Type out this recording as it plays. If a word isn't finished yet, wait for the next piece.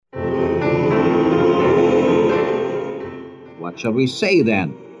What shall we say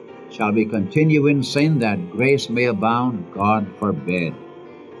then? Shall we continue in sin that grace may abound? God forbid.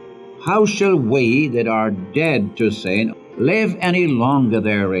 How shall we that are dead to sin live any longer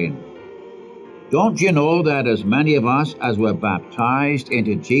therein? Don't you know that as many of us as were baptized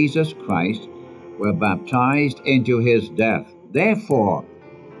into Jesus Christ were baptized into his death? Therefore,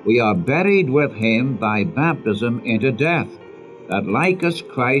 we are buried with him by baptism into death, that like as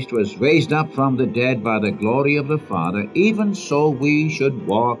Christ was raised up from the dead by the glory of the Father, even so we should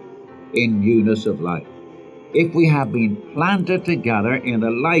walk in newness of life. If we have been planted together in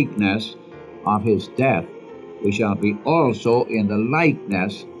the likeness of his death, we shall be also in the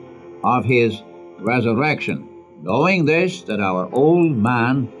likeness of his resurrection, knowing this, that our old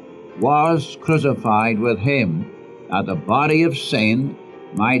man was crucified with him, that the body of sin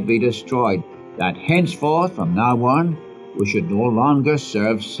might be destroyed, that henceforth from now on we should no longer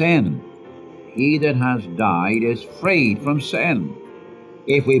serve sin. He that has died is freed from sin.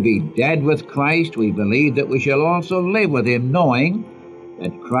 If we be dead with Christ, we believe that we shall also live with him, knowing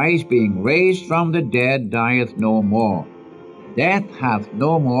that Christ, being raised from the dead, dieth no more. Death hath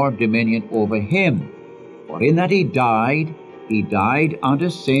no more dominion over him. For in that he died unto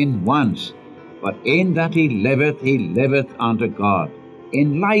sin once, but in that he liveth unto God.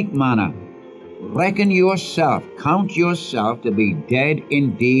 In like manner, count yourself to be dead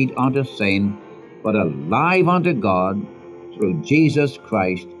indeed unto sin, but alive unto God, through Jesus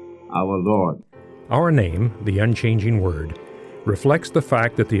Christ our Lord. Our name, the Unchanging Word, reflects the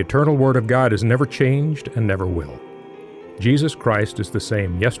fact that the eternal Word of God has never changed and never will. Jesus Christ is the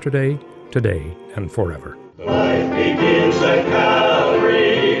same yesterday, today, and forever. Life begins at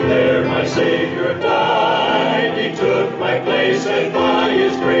Calvary, there my Savior died. He took my place and by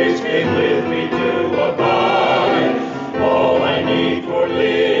his grace came with me to abide. All I need for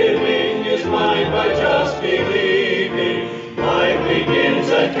living is mine by just believing. Life begins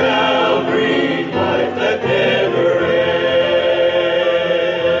at Calvary, life that never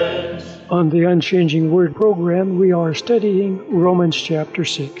ends. On the Unchanging Word program, we are studying Romans chapter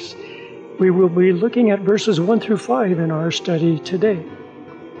 6. We will be looking at verses 1 through 5 in our study today.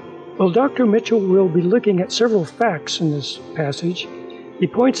 Well, Dr. Mitchell will be looking at several facts in this passage. He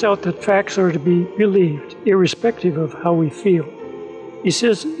points out that facts are to be believed, irrespective of how we feel. He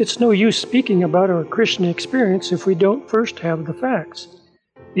says it's no use speaking about our Christian experience if we don't first have the facts.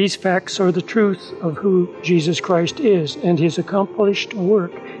 These facts are the truth of who Jesus Christ is and his accomplished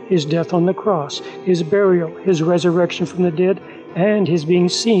work, his death on the cross, his burial, his resurrection from the dead, and his being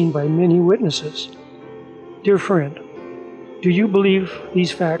seen by many witnesses. Dear friend, do you believe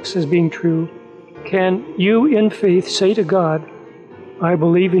these facts as being true? Can you in faith say to God, I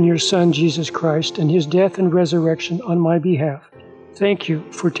believe in your Son Jesus Christ and his death and resurrection on my behalf. Thank you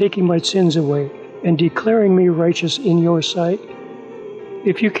for taking my sins away and declaring me righteous in your sight.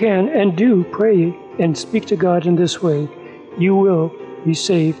 If you can and do pray and speak to God in this way, you will be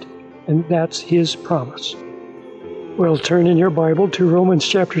saved, and that's his promise. Well, turn in your Bible to Romans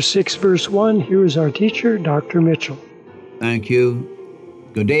chapter 6, verse 1. Here is our teacher, Dr. Mitchell. Thank you.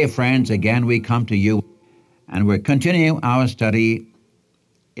 Good day, friends. Again, we come to you, and we're continuing our study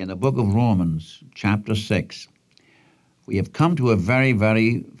in the book of Romans, chapter 6. We have come to a very,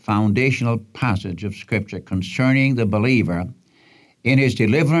 very foundational passage of Scripture concerning the believer in his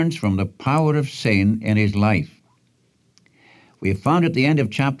deliverance from the power of sin in his life. We have found at the end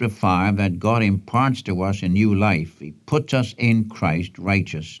of chapter 5 that God imparts to us a new life. He puts us in Christ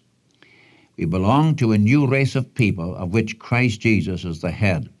righteous. We belong to a new race of people of which Christ Jesus is the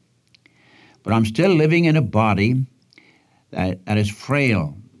head. But I'm still living in a body that is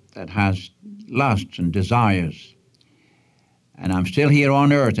frail, that has lusts and desires. And I'm still here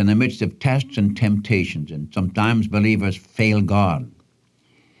on earth in the midst of tests and temptations, and sometimes believers fail God.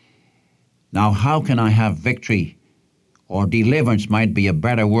 Now, how can I have victory? Or deliverance might be a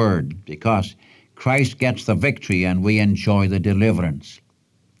better word, because Christ gets the victory and we enjoy the deliverance.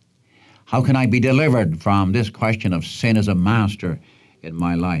 How can I be delivered from this question of sin as a master in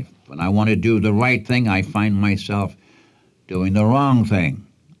my life? When I want to do the right thing, I find myself doing the wrong thing.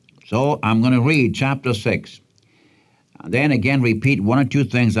 So I'm going to read chapter 6. And then again repeat one or two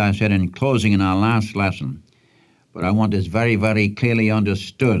things I said in closing in our last lesson. But I want this very, very clearly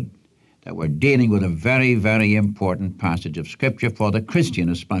understood, that we're dealing with a very, very important passage of Scripture for the Christian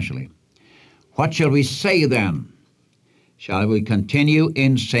especially. What shall we say then? Shall we continue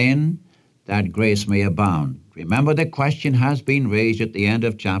in sin that grace may abound? Remember, the question has been raised at the end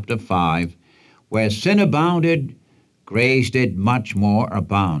of chapter 5. Where sin abounded, grace did much more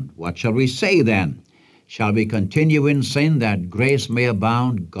abound. What shall we say then? Shall we continue in sin that grace may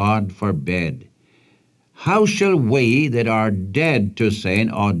abound? God forbid. how shall we that are dead to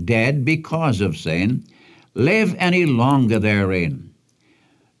sin, or dead because of sin, live any longer therein?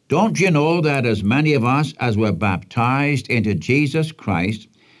 Don't you know that as many of us as were baptized into Jesus Christ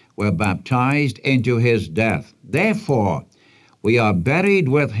were baptized into his death? Therefore, we are buried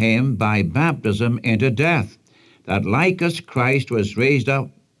with him by baptism into death, that like as Christ was raised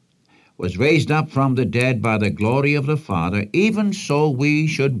up from the dead by the glory of the Father, even so we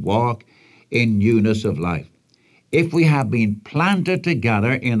should walk in newness of life. If we have been planted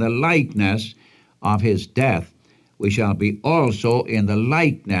together in the likeness of his death, we shall be also in the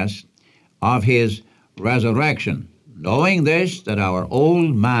likeness of his resurrection, knowing this, that our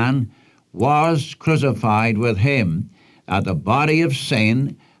old man was crucified with him, that the body of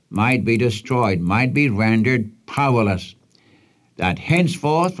sin might be destroyed, might be rendered powerless, that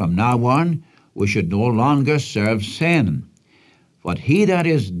henceforth, from now on, we should no longer serve sin. But he that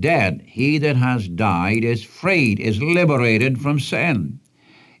is dead, he that has died, is freed, is liberated from sin.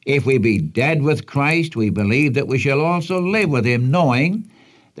 If we be dead with Christ, we believe that we shall also live with him, knowing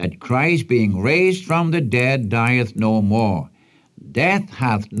that Christ, being raised from the dead, dieth no more. Death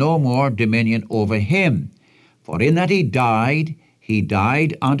hath no more dominion over him. For in that he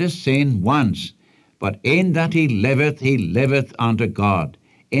died unto sin once, but in that he liveth unto God.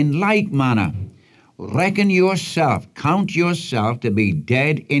 In like manner, count yourself to be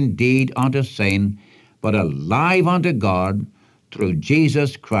dead indeed unto sin, but alive unto God through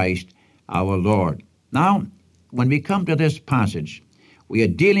Jesus Christ our Lord. Now, when we come to this passage, we are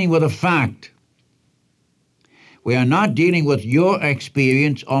dealing with a fact. We are not dealing with your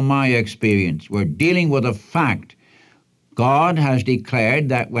experience or my experience. We're dealing with a fact. God has declared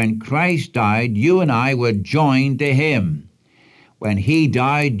that when Christ died, you and I were joined to him. When he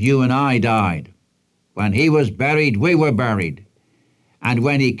died, you and I died. When he was buried, we were buried. And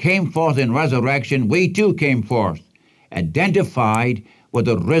when he came forth in resurrection, we too came forth, identified with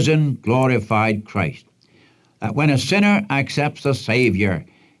the risen, glorified Christ. That when a sinner accepts the Savior,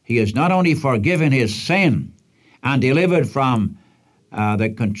 he is not only forgiven his sin and delivered from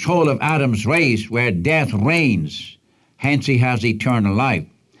the control of Adam's race, where death reigns, hence he has eternal life,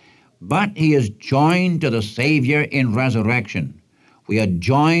 but he is joined to the Savior in resurrection. We are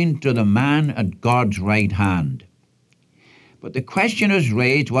joined to the man at God's right hand. But the question is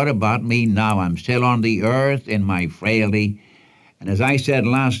raised, what about me now? I'm still on the earth in my frailty. And as I said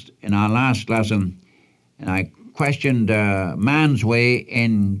in our last lesson, and I questioned man's way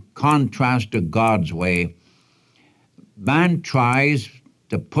in contrast to God's way. Man tries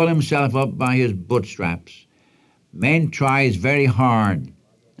to pull himself up by his bootstraps. Man tries very hard,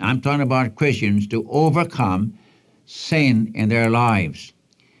 I'm talking about Christians, to overcome sin in their lives.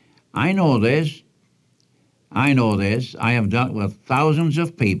 I know this. I have dealt with thousands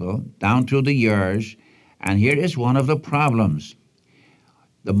of people down through the years, and here is one of the problems.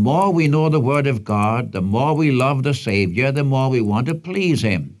 The more we know the Word of God, the more we love the Savior, the more we want to please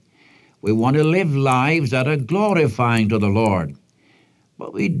him. We want to live lives that are glorifying to the Lord.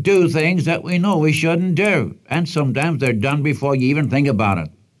 But we do things that we know we shouldn't do, and sometimes they're done before you even think about it.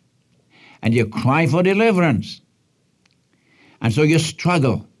 And you cry for deliverance. And so you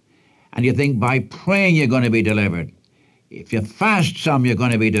struggle. And you think by praying you're going to be delivered. If you fast some, you're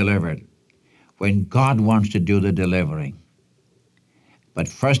going to be delivered. When God wants to do the delivering. But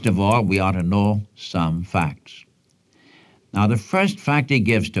first of all, we ought to know some facts. Now, the first fact he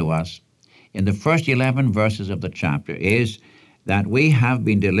gives to us in the first 11 verses of the chapter is that we have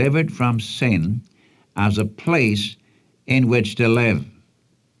been delivered from sin as a place in which to live.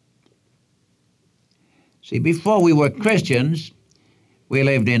 See, before we were Christians, we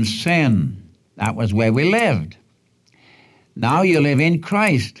lived in sin. That was where we lived. Now you live in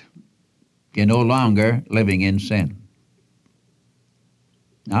Christ. You're no longer living in sin.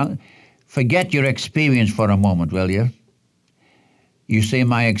 Now, forget your experience for a moment, will you? You say,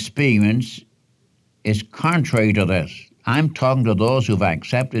 my experience is contrary to this. I'm talking to those who've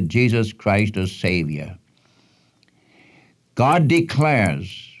accepted Jesus Christ as Savior. God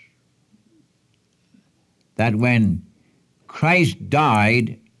declares that when Christ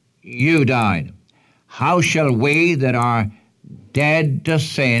died, you died. How shall we that are dead to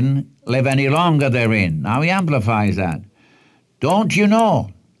sin live any longer therein? Now he amplifies that. Don't you know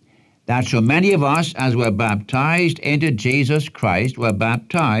that so many of us, as were baptized into Jesus Christ, were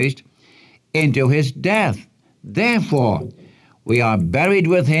baptized into his death? Therefore, we are buried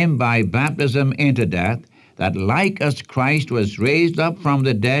with him by baptism into death, that like as Christ was raised up from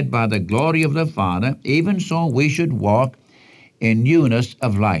the dead by the glory of the Father, even so we should walk in newness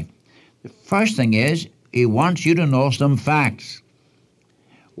of life. The first thing is, he wants you to know some facts.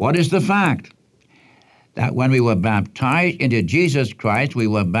 What is the fact? that when we were baptized into Jesus Christ, we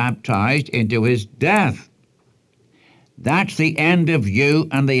were baptized into his death. That's the end of you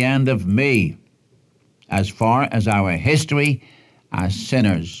and the end of me, as far as our history as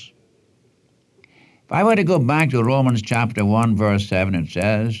sinners. If I were to go back to Romans chapter 1, verse 7, it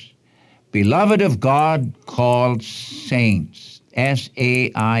says, beloved of God, called saints,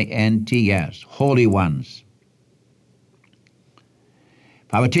 S-A-I-N-T-S, holy ones.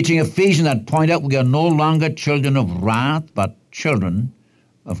 If I were teaching Ephesians, I'd point out we are no longer children of wrath, but children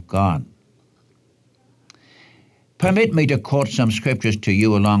of God. Permit me to quote some scriptures to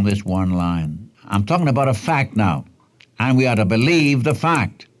you along this one line. I'm talking about a fact now, and we are to believe the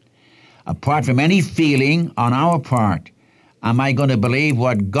fact. Apart from any feeling on our part, am I going to believe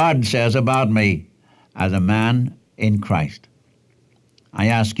what God says about me as a man in Christ? I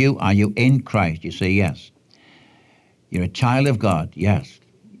ask you, are you in Christ? You say yes. You're a child of God? Yes.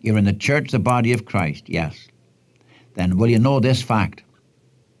 You're in the church, the body of Christ? Yes. Then will you know this fact?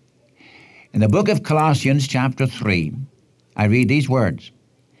 In the book of Colossians chapter 3, I read these words.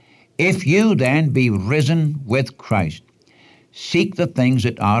 If you then be risen with Christ, seek the things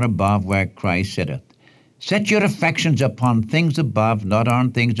that are above where Christ sitteth. Set your affections upon things above, not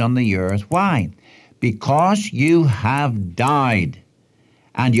on things on the earth. Why? Because you have died,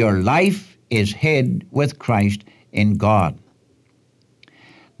 and your life is hid with Christ in God.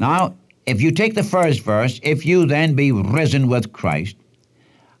 Now, if you take the first verse, if you then be risen with Christ,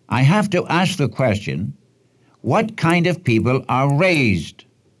 I have to ask the question, what kind of people are raised?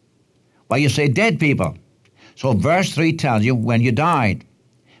 Well, you say dead people. So verse 3 tells you when you died.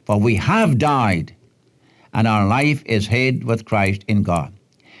 For we have died, and our life is hid with Christ in God.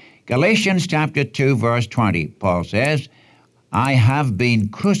 Galatians chapter 2, verse 20, Paul says, I have been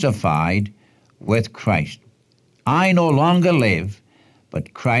crucified with Christ. I no longer live,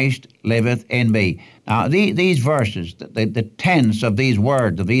 but Christ liveth in me. Now, these verses, the tense of these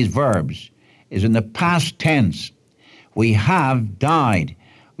words, of these verbs, is in the past tense. We have died.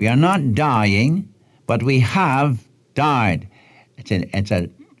 We are not dying, but we have died. It's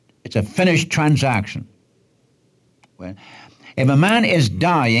a finished transaction. Well, if a man is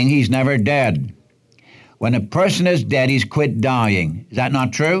dying, he's never dead. When a person is dead, he's quit dying. Is that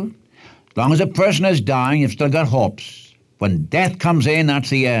not true? As long as a person is dying, you've still got hopes. When death comes in, that's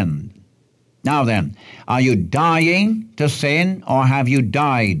the end. Now then, are you dying to sin, or have you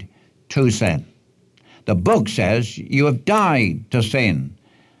died to sin? The book says you have died to sin.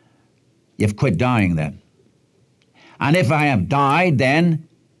 You've quit dying then. And if I have died, then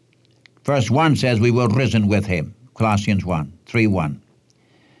verse 1 says we were risen with him. Colossians 3:1.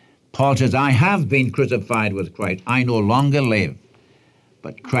 Paul says, I have been crucified with Christ. I no longer live,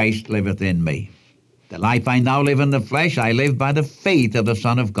 but Christ liveth in me. The life I now live in the flesh, I live by the faith of the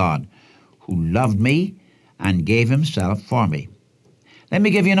Son of God, who loved me and gave himself for me. Let me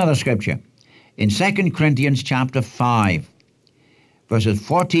give you another scripture. In 2 Corinthians chapter 5, verses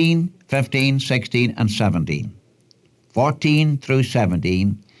 14, 15, 16, and 17. 14 through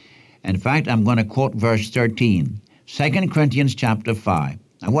 17. In fact, I'm going to quote verse 13. 2 Corinthians chapter 5.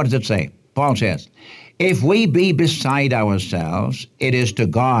 Now, what does it say? Paul says, if we be beside ourselves, it is to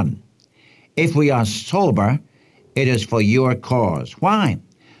God. If we are sober, it is for your cause. Why?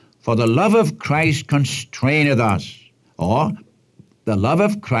 For the love of Christ constraineth us, or the love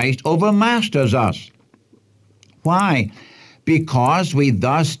of Christ overmasters us. Why? Because we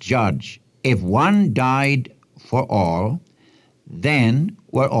thus judge, if one died for all, then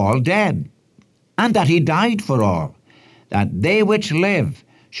we're all dead, and that he died for all, that they which live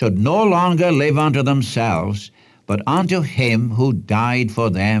should no longer live unto themselves, but unto him who died for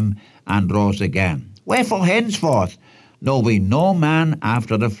them and rose again. Wherefore henceforth know we no man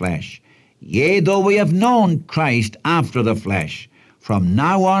after the flesh. Yea, though we have known Christ after the flesh, from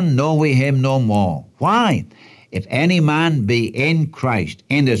now on know we him no more. Why? If any man be in Christ,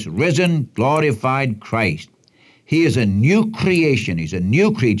 in this risen, glorified Christ, he is a new creation, he's a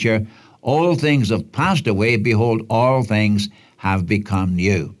new creature. All things have passed away, behold, all things have become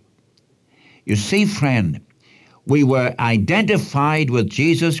new. You see, friend, we were identified with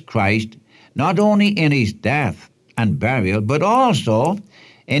Jesus Christ not only in his death and burial, but also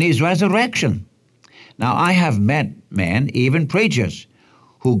in his resurrection. Now, I have met men, even preachers,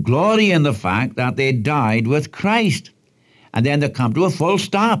 who glory in the fact that they died with Christ, and then they come to a full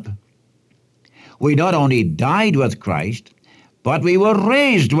stop. We not only died with Christ, but we were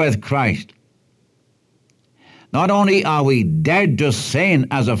raised with Christ. Not only are we dead to sin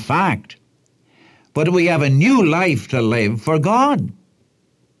as a fact, but we have a new life to live for God.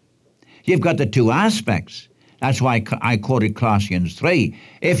 You've got the two aspects. That's why I quoted Colossians 3.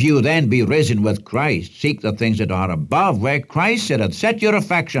 If you then be risen with Christ, seek the things that are above, where Christ sitteth. Set your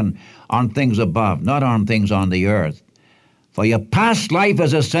affection on things above, not on things on the earth. For your past life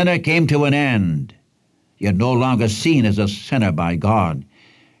as a sinner came to an end. You're no longer seen as a sinner by God.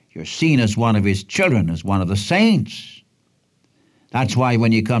 You're seen as one of his children, as one of the saints. That's why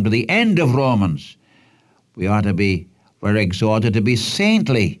when you come to the end of Romans, we're exhorted to be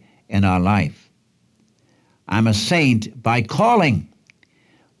saintly in our life. I'm a saint by calling,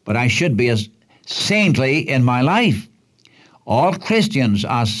 but I should be as saintly in my life. All Christians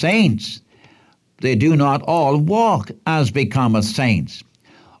are saints. They do not all walk as becometh saints.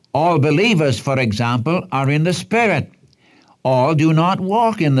 All believers, for example, are in the Spirit. All do not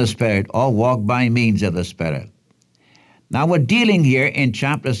walk in the Spirit, or walk by means of the Spirit. Now we're dealing here in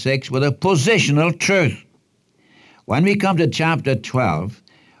chapter 6 with a positional truth. When we come to chapter 12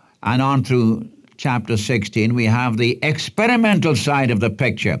 and on through chapter 16, we have the experimental side of the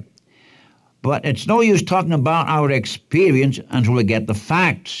picture. But it's no use talking about our experience until we get the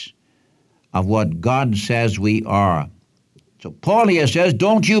facts of what God says we are. So Paul here says,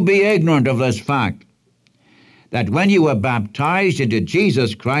 don't you be ignorant of this fact, that when you were baptized into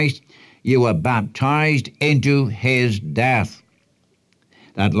Jesus Christ, you were baptized into his death.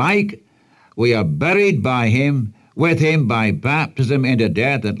 That like we are buried with him by baptism into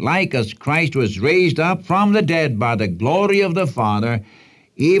death, that like as Christ was raised up from the dead by the glory of the Father,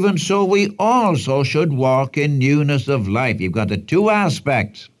 even so we also should walk in newness of life. You've got the two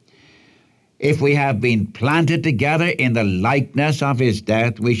aspects. If we have been planted together in the likeness of his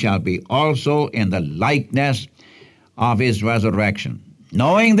death, we shall be also in the likeness of his resurrection.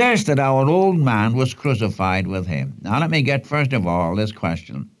 Knowing this, that our old man was crucified with him. Now let me get first of all this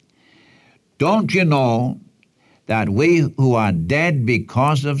question. Don't you know that we who are dead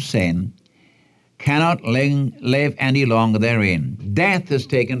because of sin cannot live any longer therein? Death has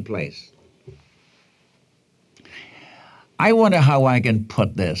taken place. I wonder how I can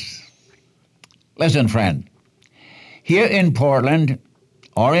put this. Listen, friend, here in Portland,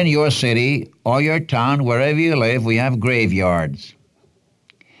 or in your city, or your town, wherever you live, we have graveyards.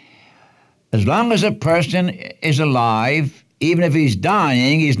 As long as a person is alive, even if he's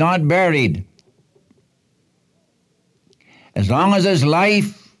dying, he's not buried. As long as there's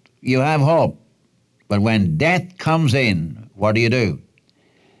life, you have hope. But when death comes in, what do?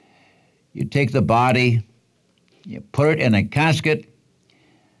 You take the body, you put it in a casket,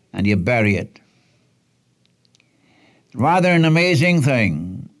 and you bury it. Rather an amazing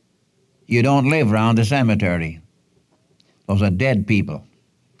thing. You don't live around the cemetery. Those are dead people.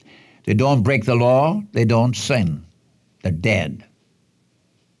 They don't break the law. They don't sin. They're dead.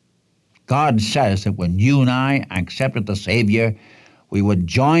 God says that when you and I accepted the Savior, we were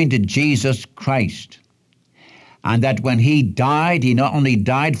joined to Jesus Christ. And that when he died, he not only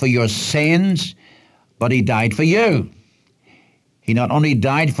died for your sins, but he died for you. He not only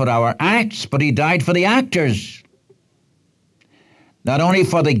died for our acts, but he died for the actors. Not only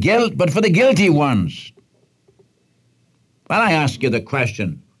for the guilt, but for the guilty ones. Well, I ask you the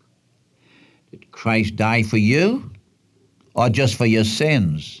question, did Christ die for you, or just for your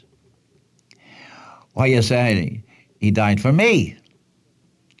sins? Why, you say, he died for me.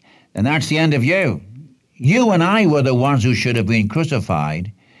 And that's the end of you. You and I were the ones who should have been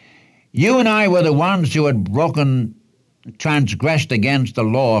crucified. You and I were the ones who had transgressed against the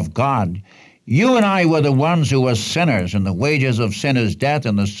law of God. You and I were the ones who were sinners, and the wages of sin is death,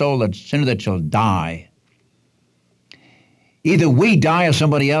 and the soul that sinneth that shall die. Either we die or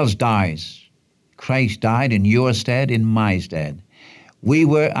somebody else dies. Christ died in your stead, in my stead. We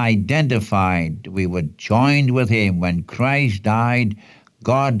were identified. We were joined with him. When Christ died,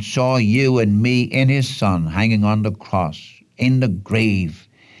 God saw you and me in his Son hanging on the cross, in the grave.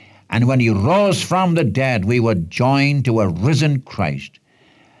 And when he rose from the dead, we were joined to a risen Christ.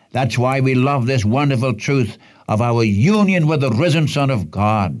 That's why we love this wonderful truth of our union with the risen Son of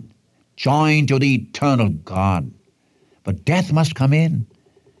God, joined to the eternal God. But death must come in.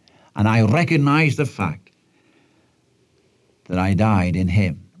 And I recognize the fact that I died in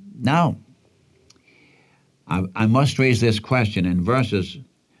him. Now, I must raise this question in verses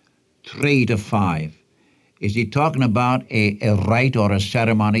 3 to 5. Is he talking about a rite or a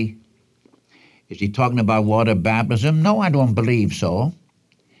ceremony? Is he talking about water baptism? No, I don't believe so.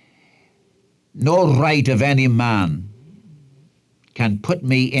 No right of any man can put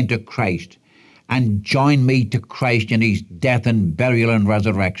me into Christ and join me to Christ in his death and burial and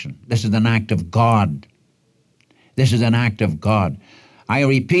resurrection. This is an act of God. This is an act of God. I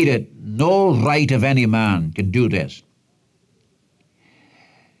repeat it, no right of any man can do this.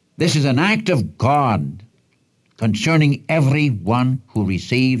 This is an act of God concerning every one who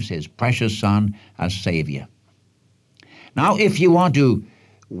receives his precious Son as Savior. Now, if you want to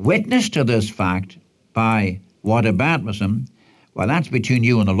witness to this fact by water baptism, well, that's between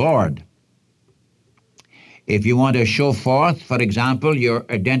you and the Lord. If you want to show forth, for example, your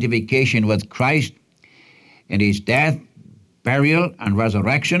identification with Christ in his death, burial, and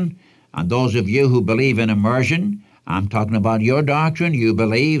resurrection, and those of you who believe in immersion, I'm talking about your doctrine. You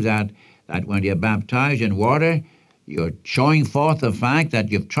believe that when you're baptized in water, you're showing forth the fact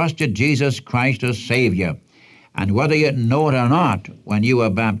that you've trusted Jesus Christ as Savior. And whether you know it or not, when you are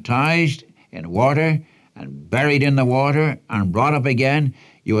baptized in water and buried in the water and brought up again,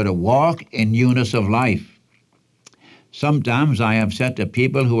 you are to walk in newness of life. Sometimes I have said to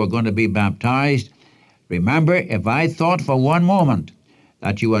people who are going to be baptized, remember, if I thought for one moment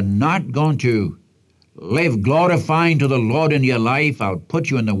that you are not going to live glorifying to the Lord in your life, I'll put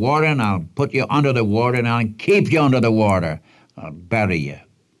you in the water and I'll put you under the water and I'll keep you under the water. I'll bury you.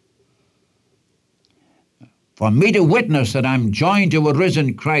 For me to witness that I'm joined to a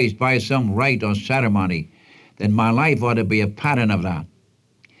risen Christ by some rite or ceremony, then my life ought to be a pattern of that.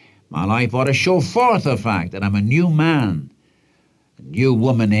 My life ought to show forth the fact that I'm a new man, a new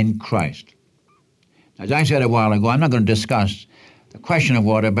woman in Christ. As I said a while ago, I'm not going to discuss the question of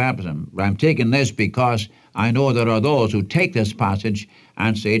water baptism, but I'm taking this because I know there are those who take this passage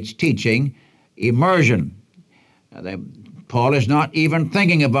and say it's teaching immersion. Paul is not even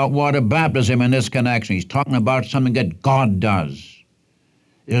thinking about water baptism in this connection. He's talking about something that God does.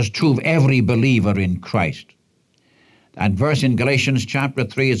 It is true of every believer in Christ. That verse in Galatians chapter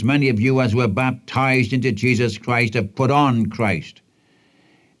 3, as many of you as were baptized into Jesus Christ have put on Christ.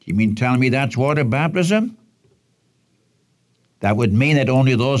 Do you mean tell me that's water baptism? That would mean that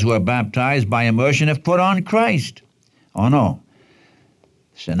only those who are baptized by immersion have put on Christ. Oh no.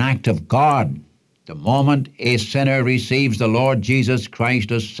 It's an act of God. The moment a sinner receives the Lord Jesus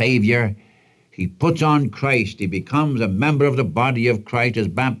Christ as Savior, he puts on Christ. He becomes a member of the body of Christ, is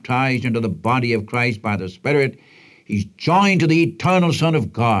baptized into the body of Christ by the Spirit. He's joined to the eternal Son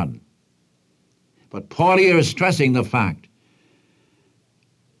of God. But Paul here is stressing the fact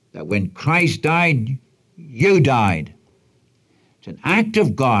that when Christ died, you died. It's an act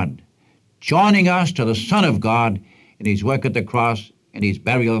of God joining us to the Son of God in his work at the cross, in his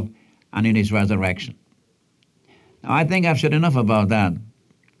burial, and in his resurrection. Now, I think I've said enough about that,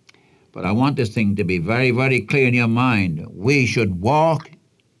 but I want this thing to be very, very clear in your mind. We should walk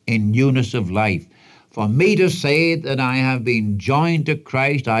in newness of life. For me to say that I have been joined to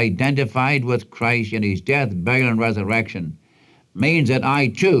Christ, identified with Christ in his death, burial, and resurrection, means that I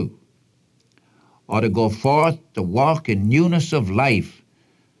too ought to go forth to walk in newness of life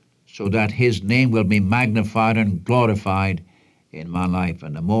so that his name will be magnified and glorified in my life.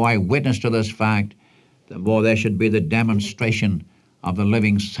 And the more I witness to this fact, the more there should be the demonstration of the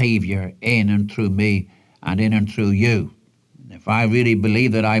living Savior in and through me and in and through you. And if I really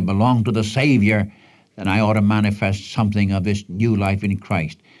believe that I belong to the Savior, then I ought to manifest something of this new life in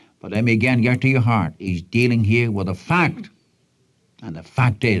Christ. But let me again get to your heart. He's dealing here with a fact. And the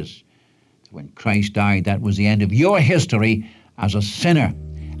fact is, that when Christ died, that was the end of your history as a sinner.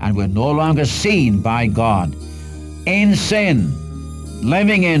 And we're no longer seen by God in sin,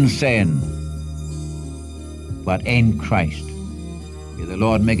 living in sin, but in Christ. May the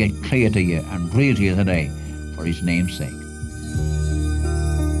Lord make it clear to you and real to you today for his name's sake.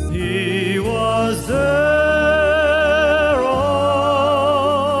 He was there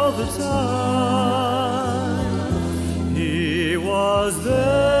all the time. He was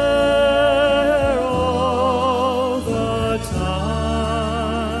there all the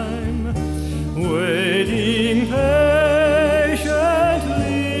time, waiting patiently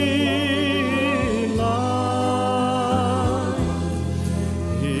in line.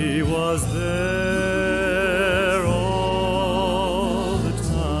 He was there.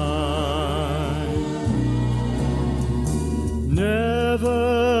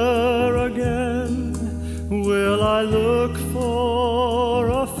 Never again will I look for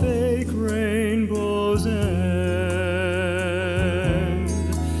a fake rainbow's end.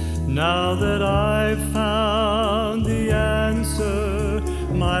 Now that I've found the answer,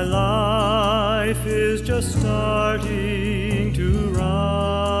 my life is just starting to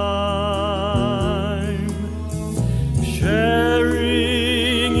rhyme.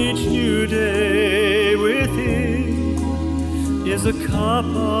 Sharing each new day with him is a cup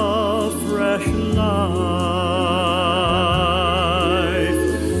of fresh life.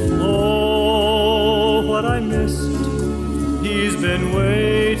 Oh, what I missed, he's been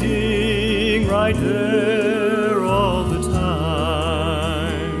waiting right there all the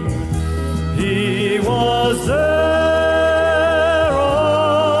time. He was there.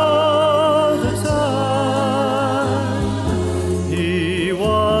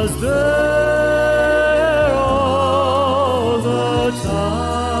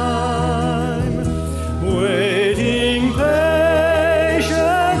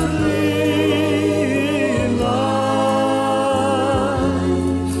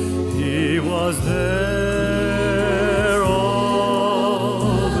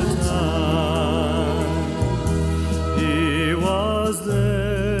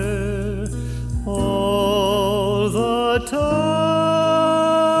 the time.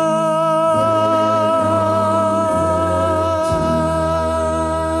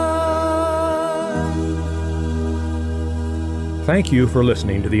 Thank you for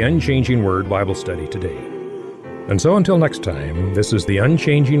listening to the Unchanging Word Bible Study today. And so until next time, this is the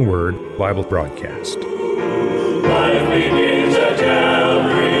Unchanging Word Bible broadcast. Life begins at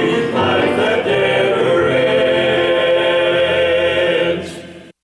Calvary.